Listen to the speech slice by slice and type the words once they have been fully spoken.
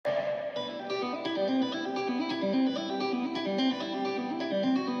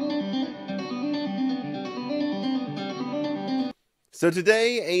So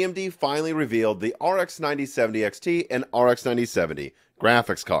today, AMD finally revealed the RX 9070 XT and RX 9070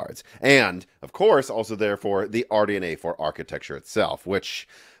 graphics cards. And, of course, also therefore, the RDNA 4 architecture itself, which,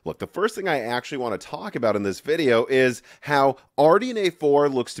 look, the first thing I actually want to talk about in this video is how RDNA 4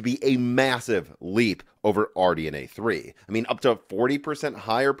 looks to be a massive leap over RDNA 3. I mean, up to 40%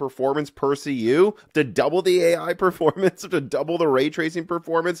 higher performance per CU, to double the AI performance, to double the ray tracing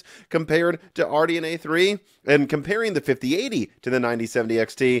performance compared to RDNA 3. And comparing the 5080 to the 9070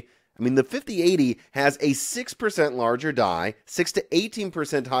 XT, I mean, the 5080 has a 6% larger die, 6 to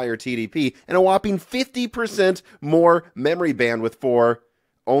 18% higher TDP, and a whopping 50% more memory bandwidth for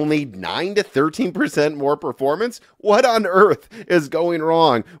only 9 to 13% more performance? What on earth is going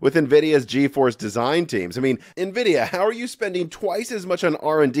wrong with NVIDIA's GeForce design teams? I mean, NVIDIA, how are you spending twice as much on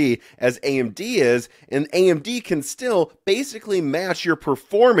R&D as AMD is, and AMD can still basically match your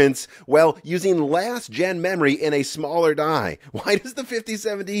performance while using last-gen memory in a smaller die? Why does the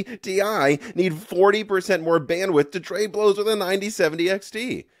 5070 Ti need 40% more bandwidth to trade blows with a 9070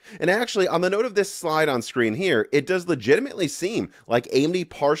 XT? And actually, on the note of this slide on screen here, it does legitimately seem like AMD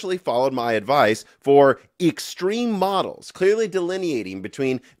partially followed my advice for extreme models, clearly delineating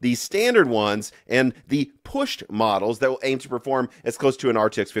between the standard ones and the pushed models that will aim to perform as close to an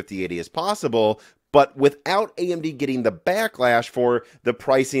RTX 5080 as possible, but without AMD getting the backlash for the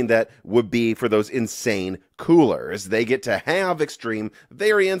pricing that would be for those insane coolers. They get to have extreme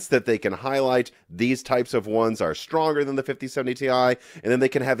variants that they can highlight. These types of ones are stronger than the 5070 Ti, and then they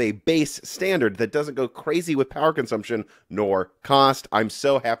can have a base standard that doesn't go crazy with power consumption nor cost. I'm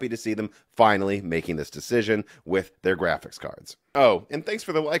so happy to see them finally making this decision with their graphics cards. Oh, and thanks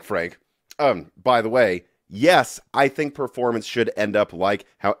for the like, Frank. By the way, yes, I think performance should end up like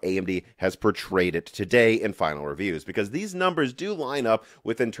how AMD has portrayed it today in final reviews, because these numbers do line up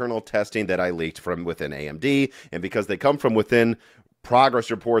with internal testing that I leaked from within AMD, and because they come from within progress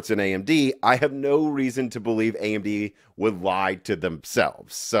reports in AMD, I have no reason to believe AMD would lie to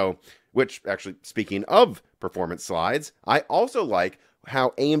themselves. So, which actually, speaking of performance slides, I also like how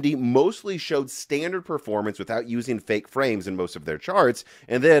AMD mostly showed standard performance without using fake frames in most of their charts,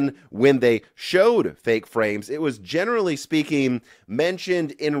 and then when they showed fake frames, it was generally speaking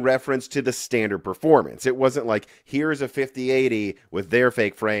mentioned in reference to the standard performance. It wasn't like, here's a 5080 with their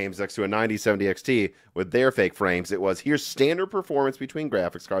fake frames next to a 9070 XT with their fake frames. It was, here's standard performance between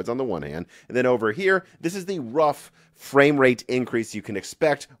graphics cards on the one hand, and then over here, this is the rough frame rate increase you can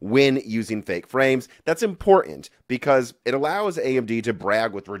expect when using fake frames. That's important because it allows AMD to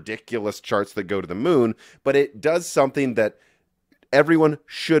brag with ridiculous charts that go to the moon, but it does something that everyone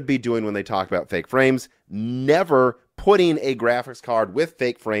should be doing when they talk about fake frames: never putting a graphics card with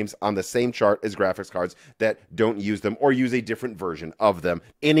fake frames on the same chart as graphics cards that don't use them or use a different version of them.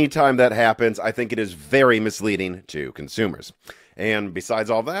 Anytime that happens, I think it is very misleading to consumers. And besides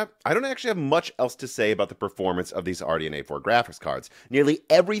all that, I don't actually have much else to say about the performance of these RDNA 4 graphics cards. Nearly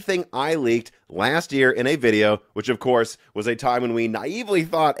everything I leaked last year in a video, which of course was a time when we naively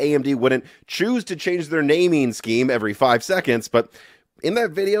thought AMD wouldn't choose to change their naming scheme every 5 seconds, but in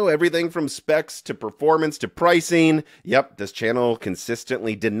that video, everything from specs to performance to pricing, yep, this channel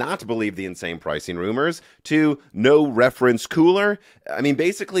consistently did not believe the insane pricing rumors, to no reference cooler. I mean,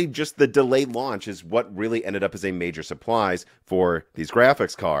 basically just the delayed launch is what really ended up as a major surprise for these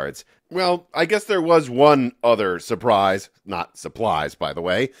graphics cards. Well, I guess there was one other surprise, not supplies, by the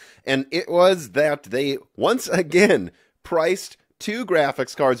way, and it was that they once again priced two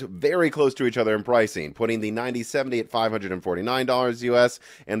graphics cards very close to each other in pricing, putting the 9070 at $549 US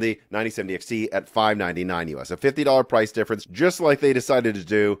and the 9070 XT at $599 US. A $50 price difference, just like they decided to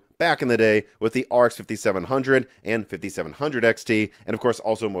do back in the day with the RX 5700 and 5700 XT, and of course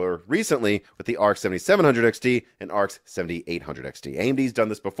also more recently with the RX 7700 XT and RX 7800 XT. AMD's done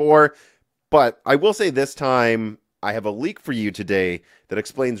this before, but I will say this time I have a leak for you today that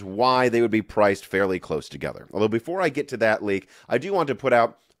explains why they would be priced fairly close together. Although before I get to that leak, I do want to put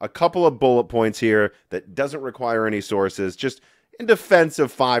out a couple of bullet points here that doesn't require any sources, just in defense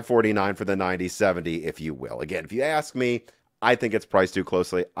of $549 for the 9070, if you will. Again, if you ask me, I think it's priced too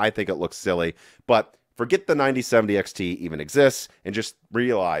closely. I think it looks silly, but forget the 9070 XT even exists and just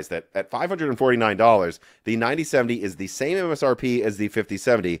realize that at $549, the 9070 is the same MSRP as the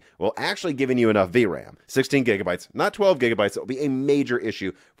 5070, while actually giving you enough VRAM. 16 gigabytes, not 12 gigabytes. That will be a major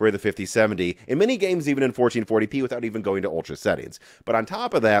issue for the 5070. In many games, even in 1440p without even going to ultra settings. But on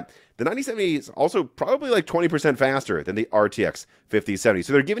top of that, the 9070 is also probably like 20% faster than the RTX 5070.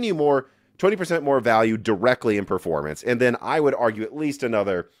 So they're giving you 20% more value directly in performance. And then I would argue at least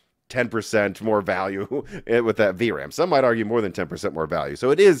another 10% more value with that VRAM. Some might argue more than 10% more value.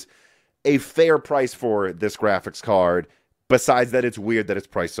 So it is a fair price for this graphics card Besides that, it's weird that it's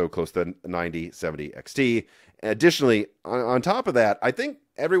priced so close to the 9070 XT. Additionally, on top of that, I think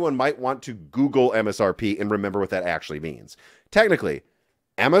everyone might want to Google MSRP and remember what that actually means. Technically,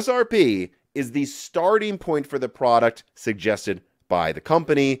 MSRP is the starting point for the product suggested by the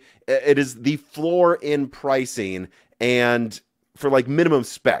company. It is the floor in pricing and for like minimum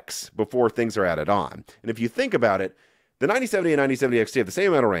specs before things are added on. And if you think about it, the 9070 and 9070 XT have the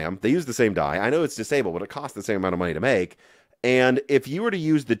same amount of RAM. They use the same die. I know it's disabled, but it costs the same amount of money to make. And if you were to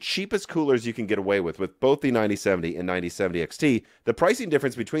use the cheapest coolers you can get away with both the 9070 and 9070 XT, the pricing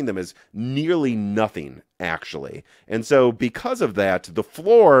difference between them is nearly nothing, actually. And so because of that, the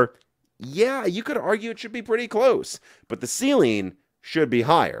floor, yeah, you could argue it should be pretty close, but the ceiling should be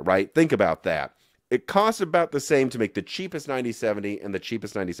higher, right? Think about that. It costs about the same to make the cheapest 9070 and the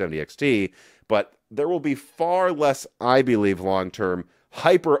cheapest 9070 XT, but there will be far less, I believe, long-term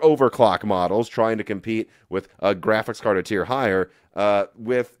hyper overclock models trying to compete with a graphics card a tier higher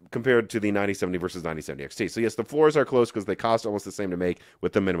compared to the 9070 versus 9070 XT. So yes, the floors are close because they cost almost the same to make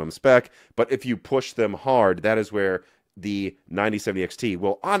with the minimum spec, but if you push them hard, that is where the 9070 XT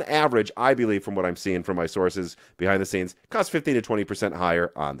will, on average, I believe from what I'm seeing from my sources behind the scenes, cost 15 to 20%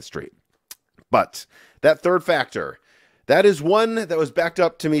 higher on the street. But that third factor, that is one that was backed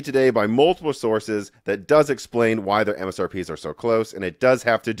up to me today by multiple sources that does explain why their MSRPs are so close, and it does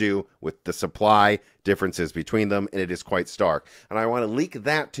have to do with the supply differences between them, and it is quite stark. And I want to leak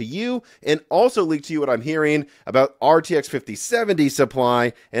that to you, and also leak to you what I'm hearing about RTX 5070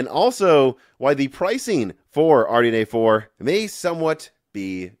 supply, and also why the pricing for RDNA 4 may somewhat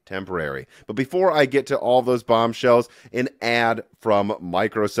be temporary. But before I get to all those bombshells, an ad from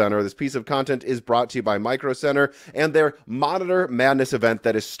Micro Center. This piece of content is brought to you by Micro Center and their Monitor Madness event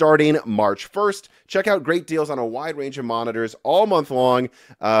that is starting March 1st. Check out great deals on a wide range of monitors all month long,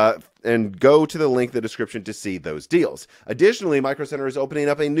 and go to the link in the description to see those deals. Additionally, Micro Center is opening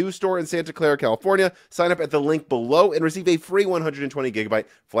up a new store in Santa Clara, California. Sign up at the link below and receive a free 120 gigabyte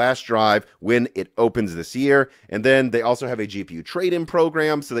flash drive when it opens this year. And then they also have a GPU trade-in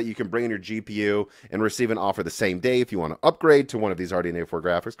program so that you can bring in your GPU and receive an offer the same day if you want to upgrade to one of these RDNA 4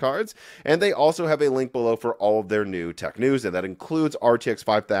 graphics cards. And they also have a link below for all of their new tech news, and that includes RTX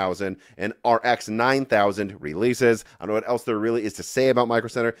 5000 and RX 9000 releases. I don't know what else there really is to say about Micro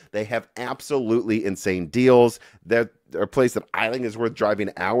Center. They have absolutely insane deals. They're a place that I think is worth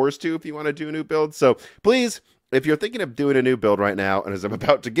driving hours to if you want to do a new build. So please, if you're thinking of doing a new build right now, and as I'm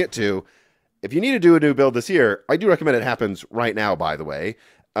about to get to, if you need to do a new build this year, I do recommend it happens right now, by the way.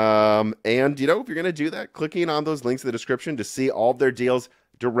 And, you know, if you're going to do that, clicking on those links in the description to see all of their deals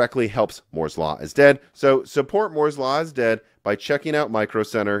directly helps Moore's Law is Dead. So support Moore's Law is Dead by checking out Micro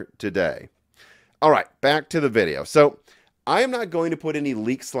Center today. All right, back to the video. So I am not going to put any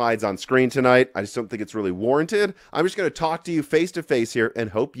leak slides on screen tonight. I just don't think it's really warranted. I'm just going to talk to you face to face here and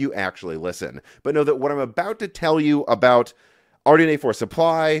hope you actually listen. But know that what I'm about to tell you about RDNA 4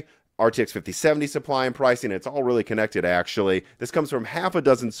 supply, RTX 5070 supply and pricing, it's all really connected, actually. This comes from half a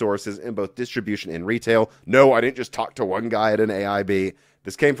dozen sources in both distribution and retail. No, I didn't just talk to one guy at an AIB.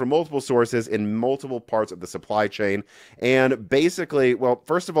 This came from multiple sources in multiple parts of the supply chain. And basically, well,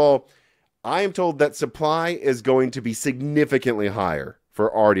 first of all, I am told that supply is going to be significantly higher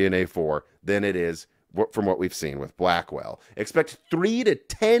for RDNA 4 than it is from what we've seen with Blackwell. Expect 3 to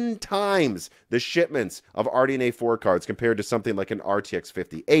 10 times the shipments of RDNA 4 cards compared to something like an RTX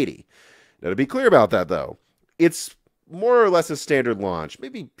 5080. Now, to be clear about that, though, it's more or less a standard launch,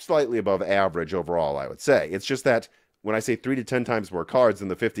 maybe slightly above average overall, I would say. It's just that when I say 3 to 10 times more cards than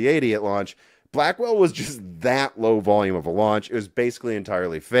the 5080 at launch, Blackwell was just that low volume of a launch. It was basically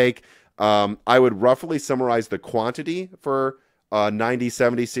entirely fake. I would roughly summarize the quantity for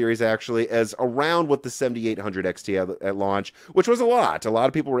 9070 series actually as around what the 7800 XT at launch, which was a lot. A lot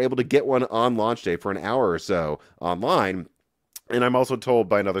of people were able to get one on launch day for an hour or so online. And I'm also told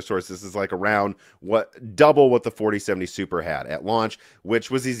by another source this is like around double what the 4070 Super had at launch,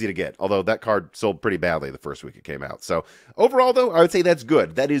 which was easy to get, although that card sold pretty badly the first week it came out. So overall, though, I would say that's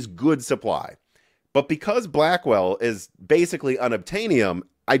good. That is good supply. But because Blackwell is basically unobtainium,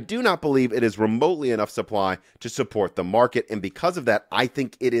 I do not believe it is remotely enough supply to support the market, and because of that, I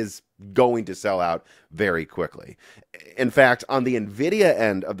think it is going to sell out very quickly. In fact, on the Nvidia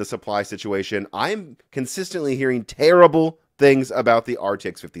end of the supply situation, I'm consistently hearing terrible things about the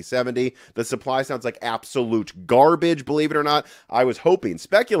RTX 5070. The supply sounds like absolute garbage, believe it or not. I was hoping,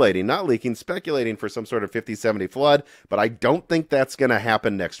 speculating, not leaking, speculating for some sort of 5070 flood, but I don't think that's going to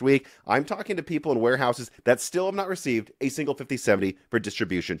happen next week. I'm talking to people in warehouses that still have not received a single 5070 for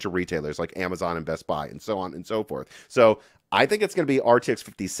distribution to retailers like Amazon and Best Buy and so on and so forth. So I think it's going to be RTX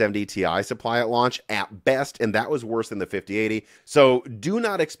 5070 Ti supply at launch at best, and that was worse than the 5080. So do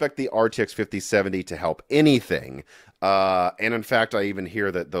not expect the RTX 5070 to help anything. And in fact, I even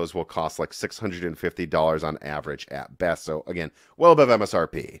hear that those will cost like $650 on average at best. So again, well above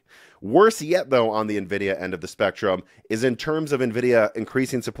MSRP. Worse yet, though, on the Nvidia end of the spectrum is in terms of Nvidia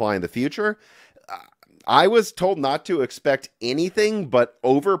increasing supply in the future. I was told not to expect anything but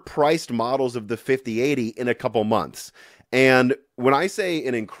overpriced models of the 5080 in a couple months. And when I say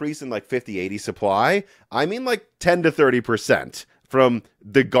an increase in like 5080 supply, I mean like 10 to 30% from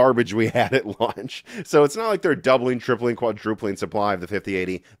the garbage we had at launch. So it's not like they're doubling, tripling, quadrupling supply of the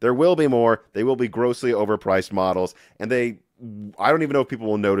 5080. There will be more. They will be grossly overpriced models. And I don't even know if people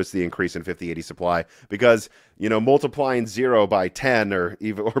will notice the increase in 5080 supply because, you know, multiplying 0 by 10 or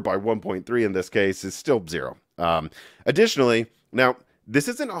by 1.3 in this case is still 0. Additionally, now, this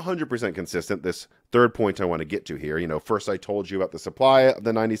isn't 100% consistent, this third point I want to get to here. You know, first I told you about the supply of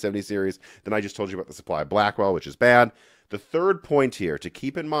the 9070 series, then I just told you about the supply of Blackwell, which is bad. The third point here to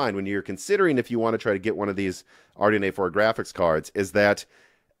keep in mind when you're considering if you want to try to get one of these RDNA 4 graphics cards is that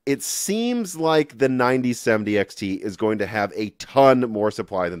it seems like the 9070 XT is going to have a ton more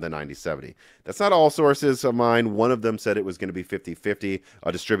supply than the 9070. That's not all sources of mine. One of them said it was going to be 50-50,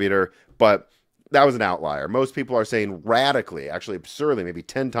 a distributor, but that was an outlier. Most people are saying radically, actually absurdly, maybe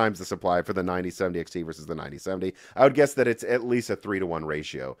 10 times the supply for the 9070 XT versus the 9070. I would guess that it's at least a 3-to-1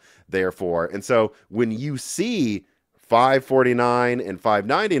 ratio, therefore. And so when you see $549 and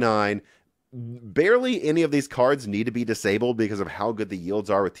 $599, barely any of these cards need to be disabled because of how good the yields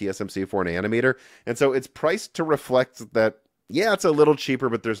are with TSMC 4nm. And so it's priced to reflect that, yeah, it's a little cheaper,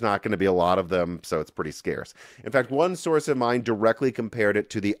 but there's not going to be a lot of them, so it's pretty scarce. In fact, one source of mine directly compared it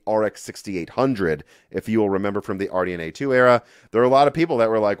to the RX 6800. If you will remember from the RDNA 2 era, there are a lot of people that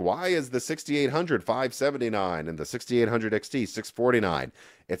were like, why is the 6800 $579 and the 6800 XT $649?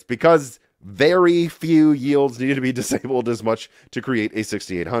 It's because very few yields needed to be disabled as much to create a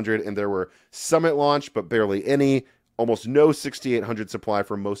 6800, and there were some at launch, but barely any. Almost no 6800 supply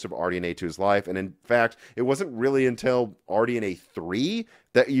for most of RDNA 2's life. And in fact, it wasn't really until RDNA 3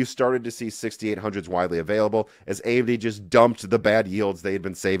 that you started to see 6800s widely available, as AMD just dumped the bad yields they had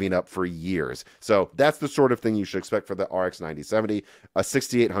been saving up for years. So that's the sort of thing you should expect for the RX 9070, a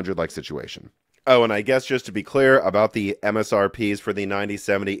 6800-like situation. Oh, and I guess just to be clear about the MSRPs for the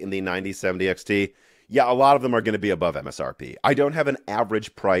 9070 and the 9070 XT, yeah, a lot of them are going to be above MSRP. I don't have an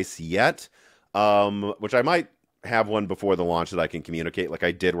average price yet, which I might have one before the launch that I can communicate like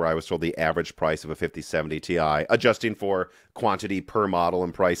I did where I was told the average price of a 5070 Ti, adjusting for quantity per model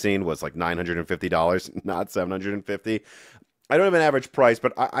and pricing, was like $950, not $750. I don't have an average price,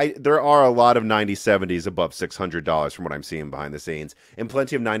 but there are a lot of 9070s above $600 from what I'm seeing behind the scenes, and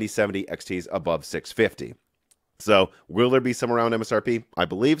plenty of 9070 XTs above $650. So will there be some around MSRP? I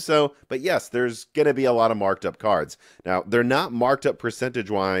believe so. But yes, there's going to be a lot of marked up cards. Now, they're not marked up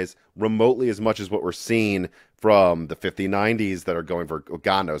percentage-wise remotely as much as what we're seeing from the 5090s that are going for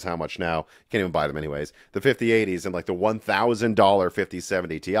God knows how much now. Can't even buy them anyways. The 5080s and like the $1,000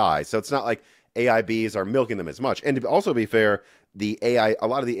 5070 Ti. So it's not like AIBs are milking them as much. And to also be fair, a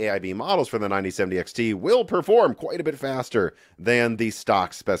lot of the AIB models for the 9070 XT will perform quite a bit faster than the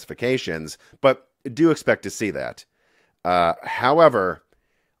stock specifications, but do expect to see that. However,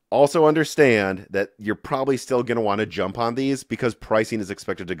 also understand that you're probably still going to want to jump on these because pricing is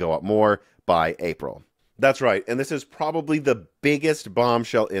expected to go up more by April. That's right, and this is probably the biggest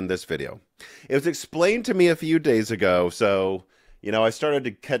bombshell in this video. It was explained to me a few days ago, so, you know, I started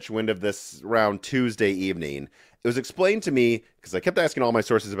to catch wind of this around Tuesday evening. It was explained to me, because I kept asking all my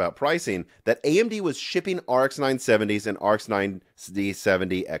sources about pricing, that AMD was shipping RX 970s and RX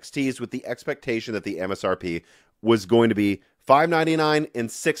 9070 XTs with the expectation that the MSRP was going to be $599 and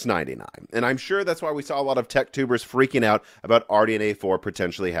 $699. And I'm sure that's why we saw a lot of tech tubers freaking out about RDNA 4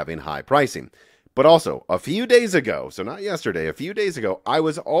 potentially having high pricing. But also, a few days ago, so not yesterday, a few days ago, I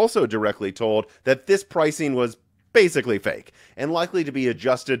was also directly told that this pricing was basically fake and likely to be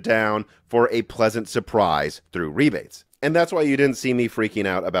adjusted down for a pleasant surprise through rebates. And that's why you didn't see me freaking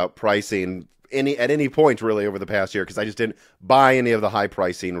out about pricing at any point really over the past year, because I just didn't buy any of the high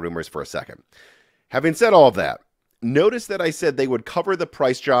pricing rumors for a second. Having said all of that, notice that I said they would cover the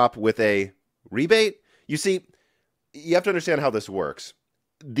price drop with a rebate. You see, you have to understand how this works.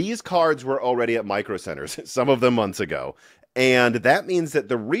 These cards were already at Micro Centers, some of them months ago, And that means that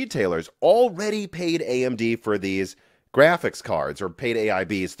the retailers already paid AMD for these graphics cards, or paid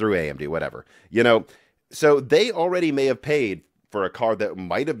AIBs through AMD, whatever. You know, so they already may have paid for a card that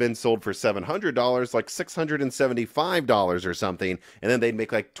might have been sold for $700, like $675 or something, and then they'd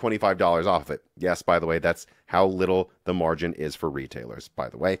make like $25 off of it. Yes, by the way, that's how little the margin is for retailers, by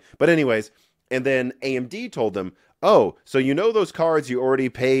the way. But anyways, and then AMD told them, oh, so you know those cards you already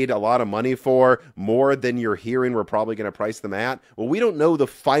paid a lot of money for, more than you're hearing we're probably going to price them at? Well, we don't know the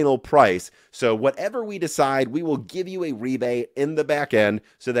final price, so whatever we decide, we will give you a rebate in the back end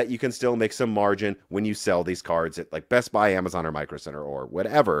so that you can still make some margin when you sell these cards at like Best Buy, Amazon, or Micro Center, or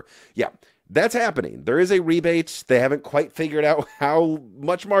whatever. Yeah, that's happening. There is a rebate. They haven't quite figured out how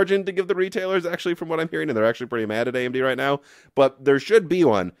much margin to give the retailers, actually, from what I'm hearing, and they're actually pretty mad at AMD right now, but there should be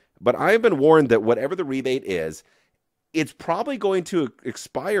one. But I've been warned that whatever the rebate is, it's probably going to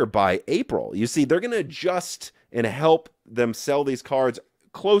expire by April. You see, they're going to adjust and help them sell these cards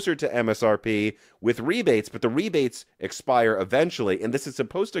closer to MSRP with rebates, but the rebates expire eventually, and this is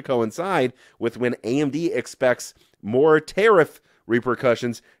supposed to coincide with when AMD expects more tariff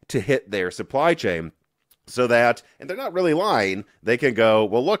repercussions to hit their supply chain. So that, and they're not really lying, they can go,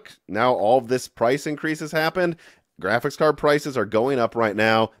 well, look, now all of this price increase has happened. Graphics card prices are going up right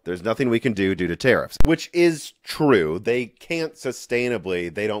now. There's nothing we can do due to tariffs, which is true. They can't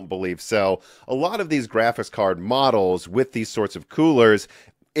sustainably, they don't believe, sell a lot of these graphics card models with these sorts of coolers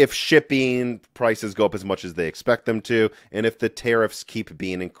if shipping prices go up as much as they expect them to, and if the tariffs keep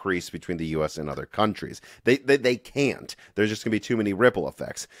being increased between the U.S. and other countries. They can't. There's just going to be too many ripple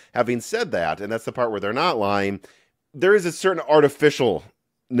effects. Having said that, and that's the part where they're not lying, there is a certain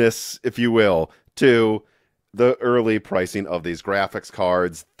artificialness, if you will, to the early pricing of these graphics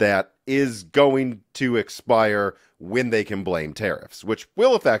cards that is going to expire when they can blame tariffs, which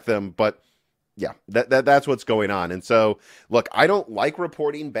will affect them, but yeah, that's what's going on. And so, look, I don't like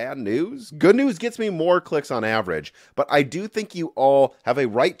reporting bad news. Good news gets me more clicks on average, but I do think you all have a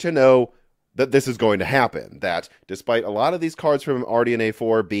right to know that this is going to happen, that despite a lot of these cards from RDNA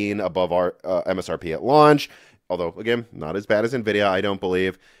 4 being above our MSRP at launch, although, again, not as bad as Nvidia, I don't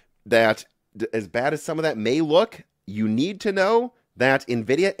believe, that as bad as some of that may look, you need to know that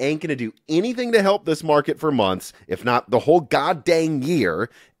Nvidia ain't going to do anything to help this market for months, if not the whole goddamn year,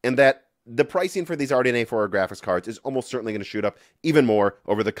 and that the pricing for these RDNA 4 graphics cards is almost certainly going to shoot up even more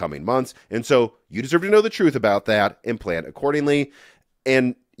over the coming months. And so you deserve to know the truth about that and plan accordingly.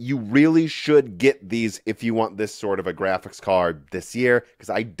 And you really should get these if you want this sort of a graphics card this year, because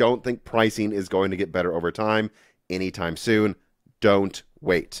I don't think pricing is going to get better over time anytime soon. Don't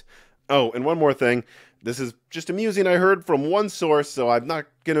wait. Oh, and one more thing. This is just amusing. I heard from one source, so I'm not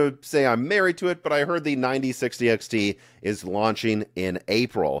going to say I'm married to it, but I heard the 9060 XT is launching in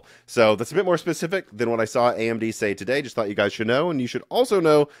April. So that's a bit more specific than what I saw AMD say today. Just thought you guys should know. And you should also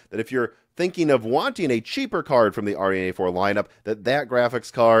know that if you're thinking of wanting a cheaper card from the RDNA 4 lineup, that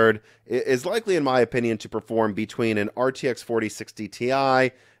graphics card is likely, in my opinion, to perform between an RTX 4060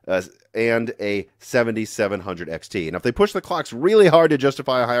 Ti and a 7700 XT. And if they push the clocks really hard to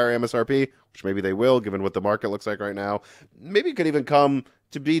justify a higher MSRP, which maybe they will, given what the market looks like right now, maybe it could even come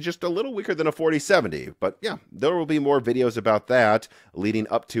to be just a little weaker than a 4070. But yeah, there will be more videos about that leading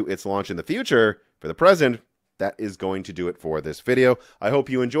up to its launch in the future. For the present, that is going to do it for this video. I hope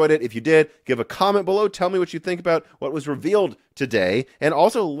you enjoyed it. If you did, give a comment below. Tell me what you think about what was revealed today. And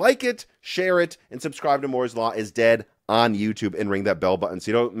also like it, share it, and subscribe to Moore's Law is Dead on YouTube, and ring that bell button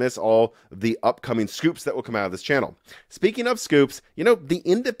so you don't miss all the upcoming scoops that will come out of this channel. Speaking of scoops, you know, the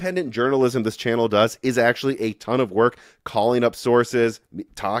independent journalism this channel does is actually a ton of work, calling up sources,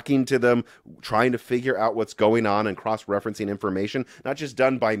 talking to them, trying to figure out what's going on and cross-referencing information, not just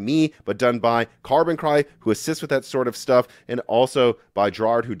done by me, but done by Carbon Cry, who assists with that sort of stuff, and also by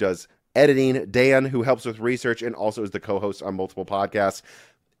Gerard, who does editing, Dan, who helps with research and also is the co-host on multiple podcasts.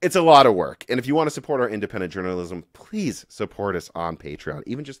 It's a lot of work. And if you want to support our independent journalism, please support us on Patreon.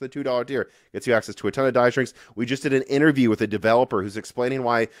 Even just the $2 tier gets you access to a ton of die shrinks. We just did an interview with a developer who's explaining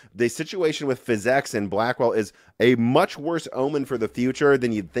why the situation with PhysX and Blackwell is a much worse omen for the future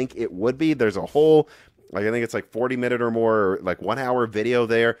than you'd think it would be. There's a whole, like, I think it's like 40-minute or more, or like 1 hour video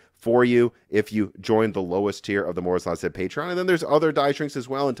there for you if you join the lowest tier of the Moore's Law Said Patreon. And then there's other die shrinks as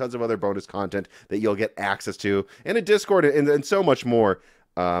well and tons of other bonus content that you'll get access to, and a Discord and so much more.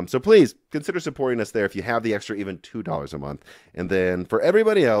 So please consider supporting us there if you have the extra even $2 a month. And then for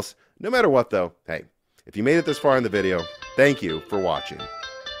everybody else, no matter what though, hey, if you made it this far in the video, thank you for watching.